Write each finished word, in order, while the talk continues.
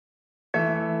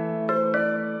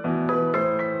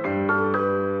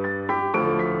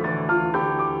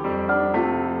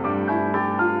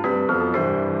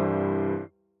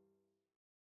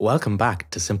Welcome back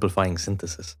to Simplifying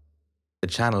Synthesis, the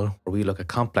channel where we look at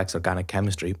complex organic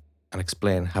chemistry and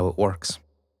explain how it works.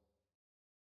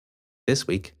 This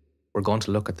week, we're going to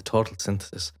look at the total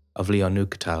synthesis of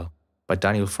Leonuketal by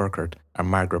Daniel Furkert and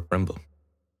Margaret Brimble.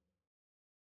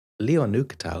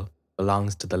 Leonuketal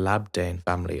belongs to the labdane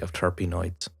family of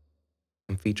terpenoids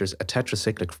and features a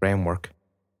tetracyclic framework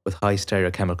with high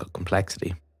stereochemical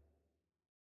complexity.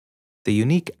 The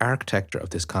unique architecture of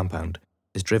this compound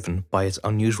is driven by its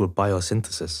unusual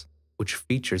biosynthesis, which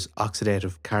features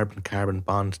oxidative carbon-carbon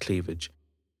bond cleavage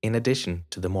in addition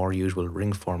to the more usual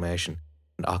ring formation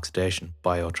and oxidation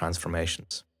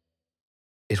biotransformations.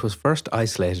 It was first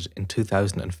isolated in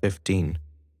 2015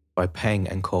 by Peng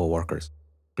and co-workers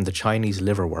from the Chinese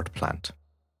liverwort plant.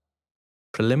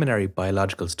 Preliminary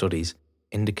biological studies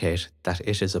indicate that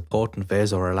it is a potent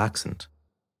vasorelaxant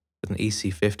with an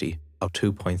EC50 of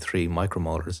 2.3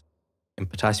 micromolars in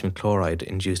potassium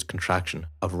chloride-induced contraction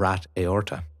of rat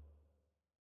aorta.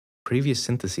 Previous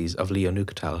syntheses of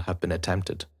Leonuketal have been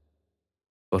attempted,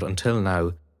 but until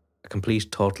now, a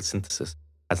complete total synthesis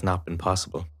has not been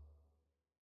possible.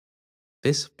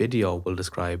 This video will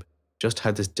describe just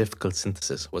how this difficult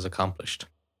synthesis was accomplished.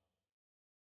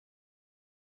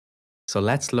 So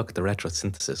let's look at the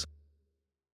retrosynthesis.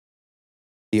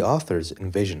 The authors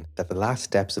envisioned that the last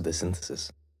steps of the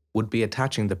synthesis would be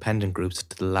attaching the pendant groups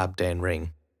to the labdane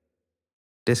ring.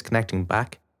 Disconnecting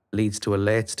back leads to a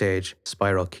late-stage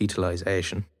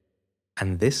Spiroketalization,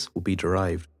 and this will be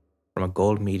derived from a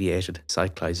gold-mediated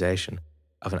cyclization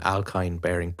of an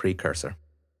alkyne-bearing precursor.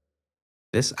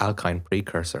 This alkyne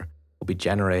precursor will be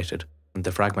generated from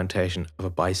the fragmentation of a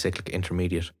bicyclic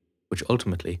intermediate, which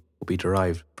ultimately will be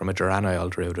derived from a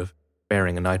geranyl derivative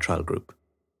bearing a nitrile group.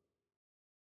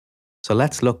 So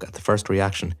let's look at the first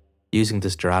reaction using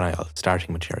this geranyl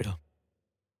starting material.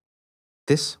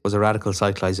 This was a radical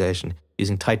cyclization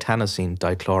using Titanocene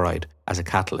dichloride as a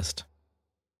catalyst.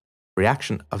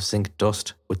 Reaction of zinc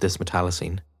dust with this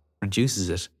metallocene reduces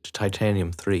it to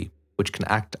titanium-3, which can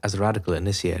act as a radical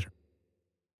initiator.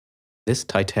 This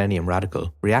titanium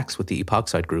radical reacts with the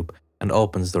epoxide group and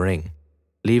opens the ring,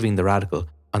 leaving the radical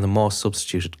on the most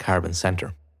substituted carbon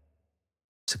center.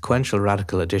 Sequential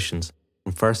radical additions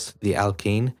from first the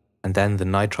alkene and then the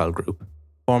nitrile group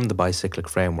form the bicyclic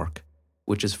framework,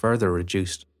 which is further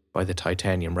reduced by the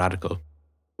titanium radical,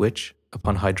 which,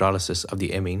 upon hydrolysis of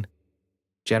the imine,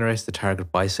 generates the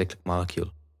target bicyclic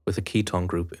molecule with a ketone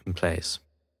group in place.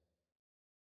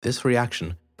 This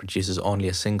reaction produces only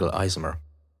a single isomer,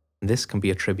 and this can be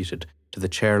attributed to the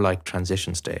chair-like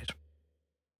transition state.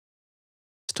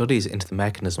 Studies into the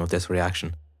mechanism of this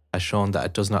reaction has shown that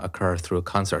it does not occur through a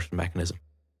concerted mechanism,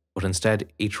 but instead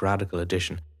each radical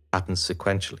addition happens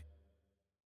sequentially.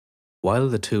 While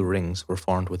the two rings were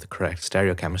formed with the correct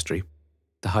stereochemistry,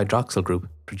 the hydroxyl group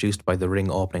produced by the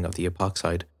ring opening of the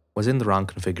epoxide was in the wrong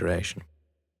configuration.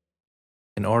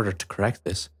 In order to correct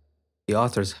this, the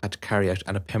authors had to carry out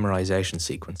an epimerization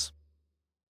sequence.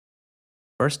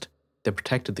 First, they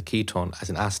protected the ketone as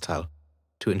an acetal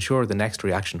to ensure the next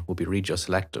reaction would be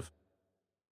regioselective.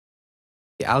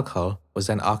 The alcohol was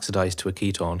then oxidized to a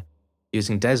ketone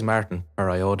using Des-Martin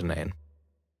periodinane.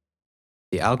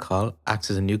 The alcohol acts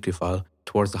as a nucleophile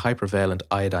towards the hypervalent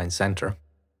iodine center,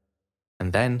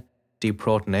 and then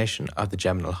deprotonation of the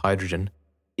geminal hydrogen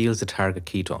yields the target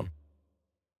ketone.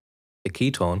 The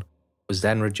ketone was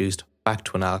then reduced back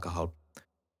to an alcohol.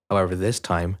 However, this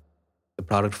time, the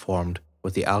product formed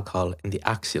with the alcohol in the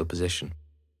axial position,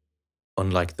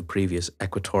 unlike the previous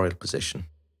equatorial position.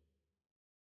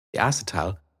 The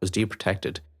acetal was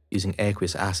deprotected using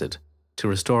aqueous acid to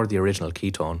restore the original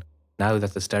ketone now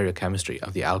that the stereochemistry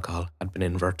of the alcohol had been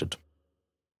inverted.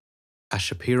 A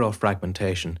Shapiro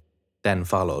Fragmentation then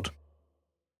followed.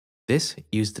 This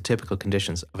used the typical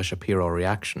conditions of a Shapiro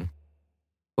reaction.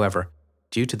 However,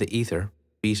 due to the ether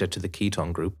beta to the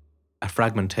ketone group, a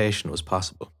fragmentation was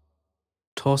possible.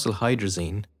 Tosyl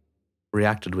hydrazine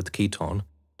reacted with the ketone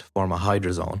to form a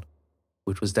hydrazone,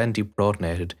 which was then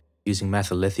deprotonated using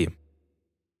methyl lithium.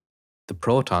 The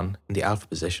proton in the alpha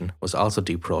position was also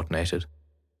deprotonated,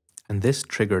 and this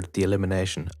triggered the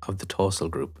elimination of the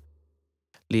tosyl group,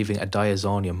 leaving a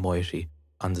diazonium moiety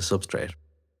on the substrate.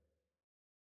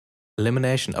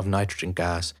 Elimination of nitrogen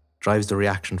gas drives the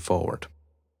reaction forward.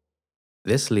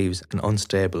 This leaves an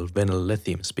unstable vinyl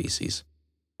lithium species,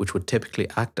 which would typically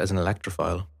act as an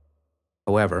electrophile.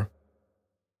 However,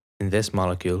 in this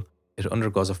molecule, it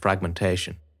undergoes a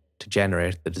fragmentation to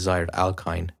generate the desired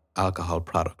alkyne alcohol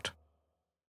product.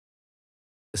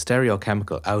 The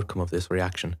stereochemical outcome of this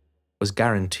reaction was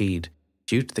guaranteed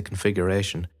due to the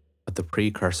configuration of the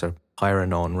precursor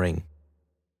pyranone ring.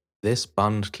 This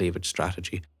bond cleavage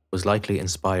strategy was likely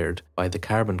inspired by the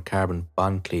carbon-carbon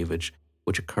bond cleavage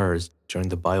which occurs during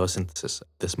the biosynthesis of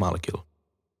this molecule.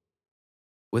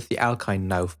 With the alkyne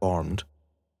now formed,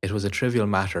 it was a trivial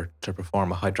matter to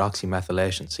perform a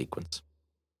hydroxymethylation sequence.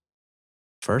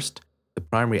 First, the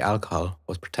primary alcohol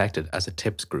was protected as a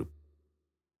TIPS group.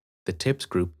 The TIPS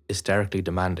group is sterically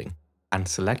demanding and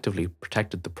selectively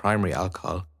protected the primary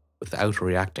alcohol without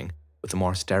reacting with the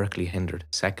more sterically hindered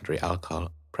secondary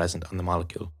alcohol present on the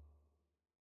molecule.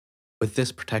 With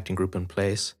this protecting group in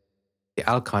place, the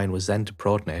alkyne was then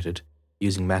deprotonated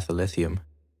using methyl lithium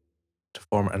to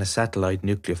form an acetylide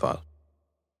nucleophile.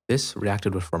 This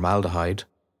reacted with formaldehyde,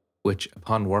 which,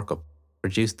 upon workup,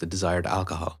 produced the desired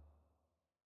alcohol.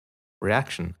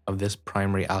 Reaction of this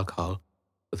primary alcohol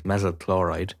with mesyl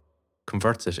chloride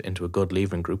converts it into a good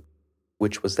leaving group,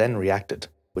 which was then reacted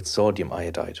with sodium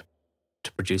iodide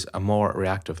to produce a more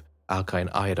reactive alkyne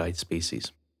iodide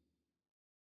species.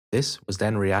 This was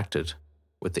then reacted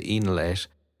with the enolate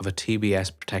of a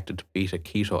TBS-protected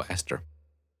beta-keto ester.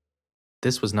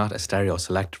 This was not a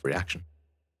stereoselective reaction.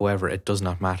 However, it does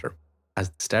not matter, as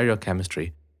the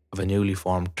stereochemistry of a newly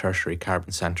formed tertiary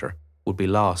carbon centre would be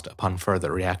lost upon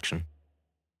further reaction.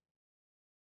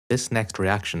 This next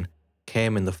reaction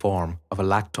came in the form of a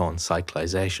lactone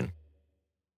cyclization.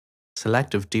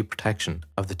 Selective deprotection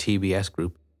of the TBS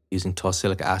group using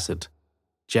tosylic acid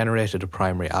generated a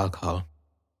primary alcohol.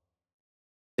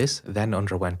 This then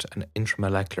underwent an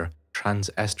intramolecular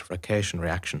trans-esterification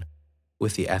reaction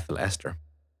with the ethyl ester.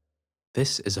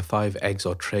 This is a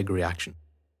 5-exotrig reaction,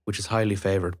 which is highly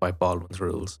favoured by Baldwin's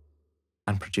rules,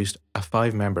 and produced a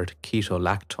 5-membered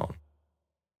keto-lactone.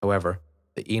 However,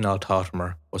 the enol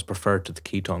tautomer was preferred to the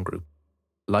ketone group,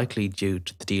 likely due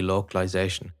to the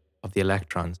delocalization of the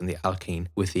electrons in the alkene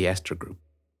with the ester group.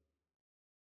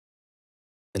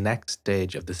 The next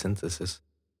stage of the synthesis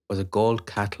was a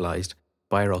gold-catalyzed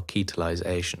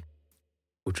Spiroketalization,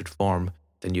 which would form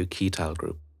the new Ketal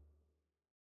group.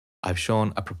 I've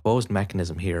shown a proposed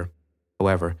mechanism here.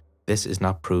 However, this is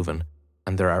not proven,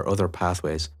 and there are other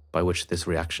pathways by which this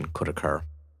reaction could occur.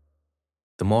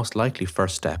 The most likely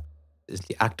first step is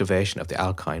the activation of the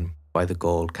alkyne by the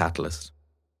gold catalyst.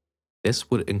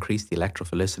 This would increase the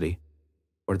electrophilicity,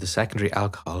 where the secondary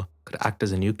alcohol could act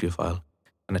as a nucleophile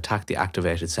and attack the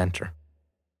activated centre,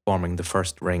 forming the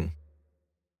first ring.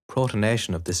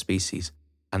 Protonation of this species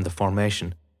and the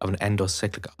formation of an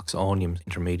endocyclic oxonium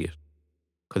intermediate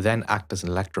could then act as an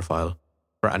electrophile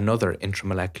for another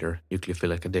intramolecular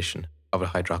nucleophilic addition of a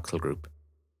hydroxyl group,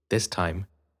 this time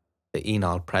the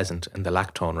enol present in the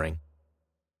lactone ring.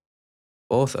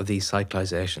 Both of these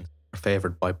cyclizations are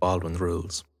favoured by Baldwin's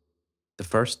rules, the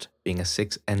first being a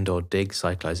 6-endo-dig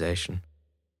cyclization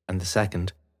and the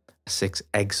second a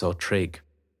 6-exotrig.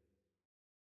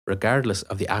 Regardless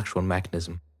of the actual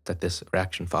mechanism that this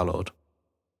reaction followed,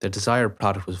 the desired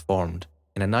product was formed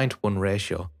in a 9:1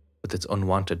 ratio with its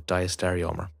unwanted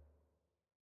diastereomer.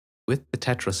 With the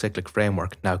tetracyclic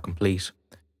framework now complete,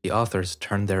 the authors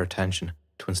turned their attention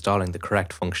to installing the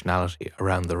correct functionality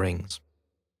around the rings.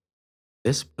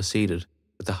 This proceeded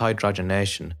with the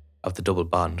hydrogenation of the double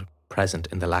bond present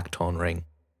in the lactone ring.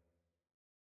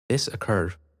 This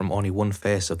occurred from only one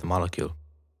face of the molecule,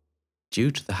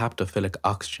 due to the haptophilic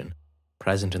oxygen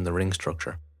present in the ring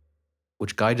structure,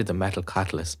 which guided the metal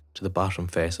catalyst to the bottom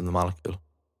face of the molecule.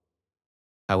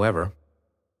 However,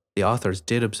 the authors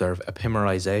did observe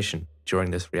epimerization during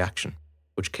this reaction,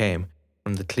 which came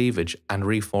from the cleavage and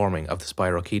reforming of the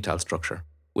Spiroketal structure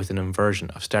with an inversion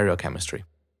of stereochemistry.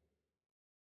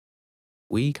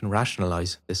 We can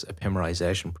rationalize this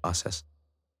epimerization process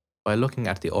by looking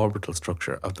at the orbital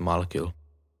structure of the molecule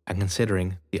and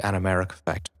considering the anomeric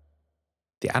effect.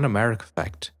 The anomeric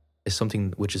effect is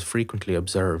something which is frequently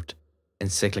observed in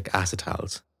cyclic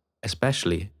acetals,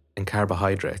 especially in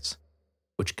carbohydrates,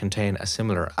 which contain a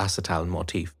similar acetal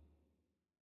motif.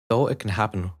 Though it can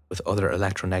happen with other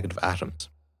electronegative atoms,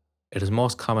 it is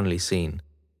most commonly seen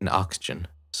in oxygen,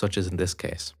 such as in this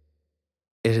case.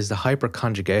 It is the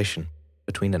hyperconjugation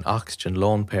between an oxygen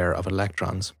lone pair of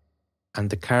electrons and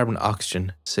the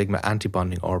carbon-oxygen sigma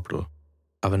antibonding orbital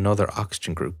of another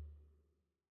oxygen group.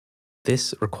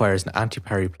 This requires an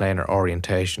antiperiplanar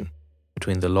orientation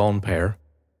between the lone pair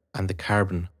and the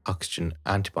carbon-oxygen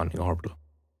antibonding orbital.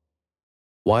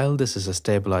 While this is a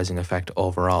stabilizing effect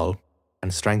overall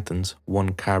and strengthens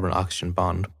one carbon-oxygen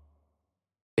bond,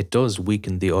 it does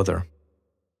weaken the other,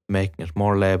 making it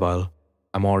more labile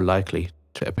and more likely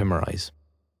to epimerize.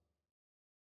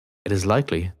 It is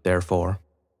likely, therefore,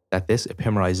 that this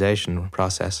epimerization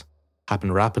process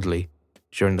happened rapidly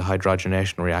during the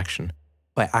hydrogenation reaction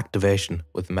by activation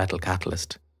with the metal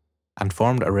catalyst, and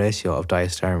formed a ratio of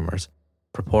diastereomers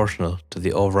proportional to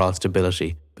the overall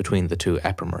stability between the two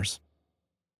epimers.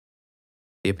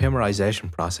 The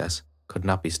epimerization process could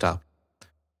not be stopped.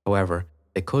 However,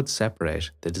 they could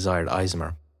separate the desired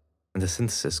isomer, and the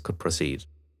synthesis could proceed.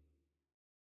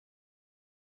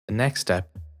 The next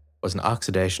step was an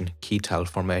oxidation-Ketal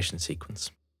formation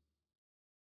sequence.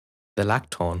 The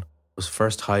lactone was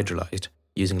first hydrolyzed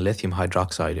using lithium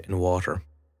hydroxide in water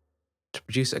to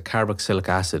produce a carboxylic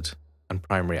acid and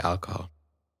primary alcohol.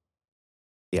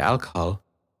 The alcohol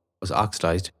was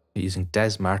oxidized using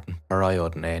Des-Martin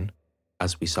periodinane,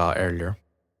 as we saw earlier,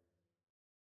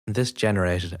 and this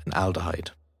generated an aldehyde.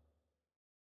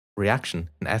 Reaction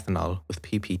in ethanol with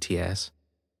PPTS,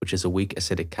 which is a weak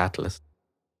acidic catalyst,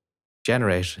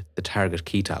 generated the target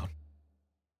ketal.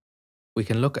 We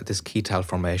can look at this ketal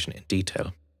formation in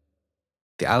detail.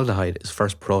 The aldehyde is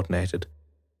first protonated,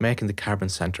 making the carbon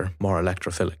center more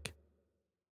electrophilic.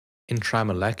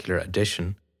 Intramolecular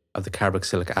addition of the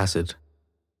carboxylic acid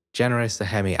generates the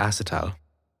hemiacetal,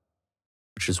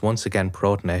 which is once again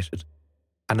protonated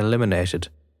and eliminated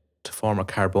to form a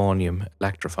carbonium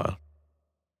electrophile.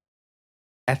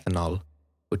 Ethanol,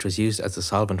 which was used as a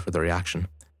solvent for the reaction,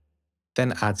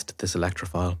 then adds to this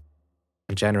electrophile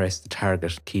and generates the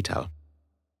target ketal.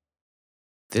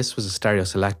 This was a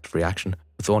stereoselective reaction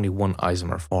with only one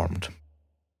isomer formed.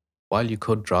 While you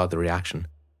could draw the reaction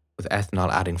with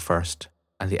ethanol adding first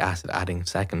and the acid adding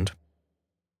second,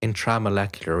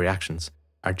 intramolecular reactions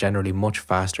are generally much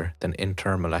faster than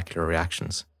intermolecular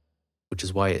reactions, which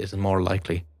is why it is more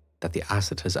likely that the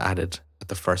acid has added at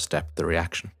the first step of the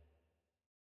reaction.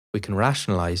 We can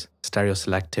rationalize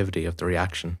stereoselectivity of the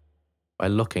reaction by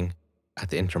looking at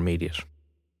the intermediate.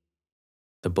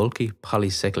 The bulky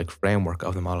polycyclic framework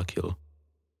of the molecule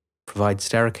provides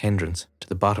steric hindrance to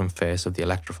the bottom face of the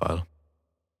electrophile,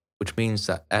 which means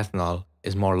that ethanol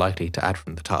is more likely to add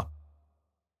from the top.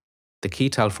 The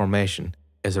Ketal formation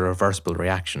is a reversible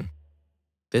reaction.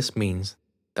 This means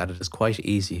that it is quite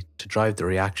easy to drive the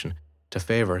reaction to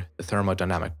favour the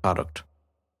thermodynamic product,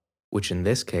 which in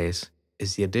this case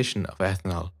is the addition of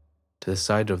ethanol to the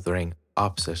side of the ring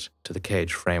opposite to the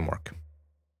cage framework.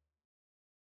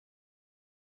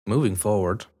 Moving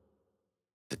forward,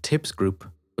 the TIPS group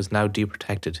was now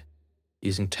deprotected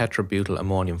using tetrabutyl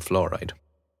ammonium fluoride.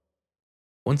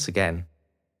 Once again,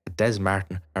 a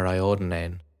Des-Martin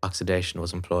periodinane oxidation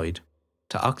was employed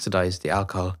to oxidize the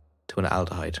alcohol to an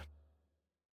aldehyde.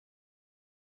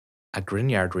 A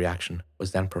Grignard reaction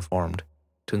was then performed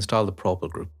to install the propyl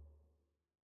group.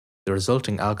 The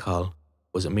resulting alcohol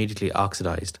was immediately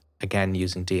oxidized, again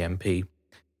using DMP,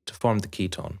 to form the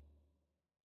ketone.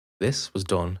 This was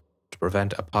done to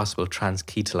prevent a possible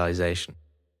trans-ketalization.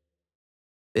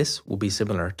 This will be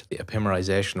similar to the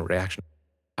epimerization reaction.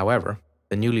 However,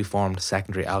 the newly formed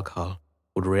secondary alcohol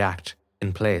would react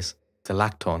in place of the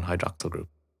lactone hydroxyl group.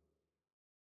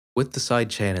 With the side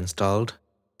chain installed,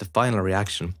 the final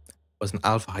reaction was an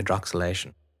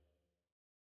alpha-hydroxylation.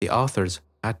 The authors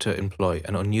had to employ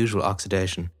an unusual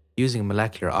oxidation using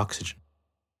molecular oxygen.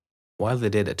 While they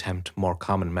did attempt more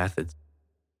common methods,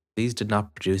 these did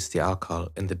not produce the alcohol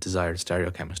in the desired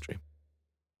stereochemistry.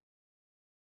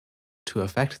 To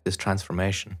effect this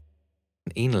transformation,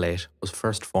 an enolate was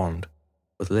first formed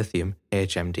with lithium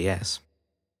HMDS.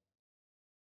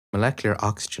 Molecular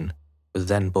oxygen was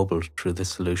then bubbled through this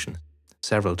solution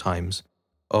several times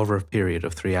over a period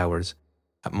of 3 hours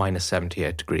at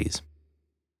 -78 degrees.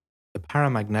 The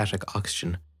paramagnetic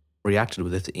oxygen reacted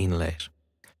with its enolate,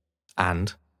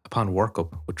 and, upon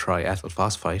workup with triethyl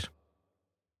phosphite,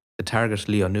 the target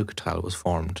Leonuketal was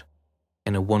formed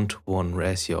in a 1:1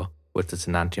 ratio with its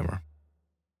enantiomer.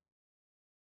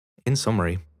 In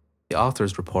summary, the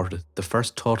authors reported the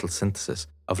first total synthesis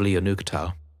of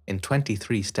Leonuketal in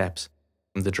 23 steps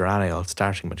from the geraniol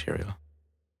starting material.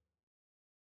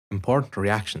 Important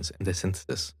reactions in this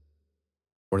synthesis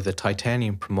were the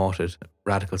titanium-promoted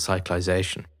radical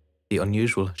cyclization, the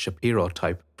unusual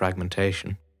Shapiro-type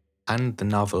fragmentation, and the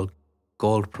novel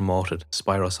gold-promoted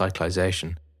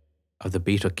spirocyclization of the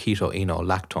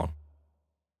beta-ketoenolactone.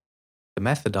 The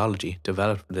methodology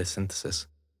developed for this synthesis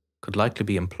could likely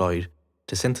be employed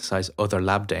to synthesize other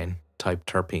labdane-type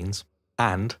terpenes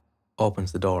and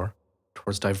opens the door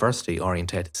towards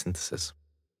diversity-orientated synthesis,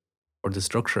 where the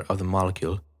structure of the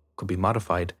molecule could be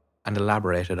modified and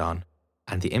elaborated on,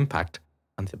 and the impact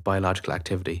on the biological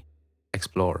activity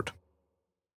explored.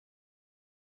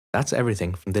 That's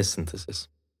everything from this synthesis.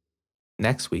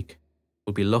 Next week,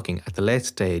 we'll be looking at the late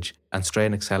stage and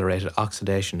strain-accelerated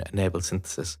oxidation-enabled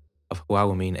synthesis of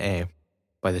huauamine A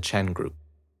by the Chem group.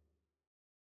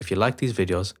 If you like these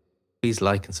videos, please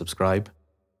like and subscribe,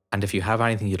 and if you have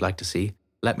anything you'd like to see,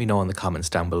 let me know in the comments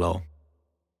down below.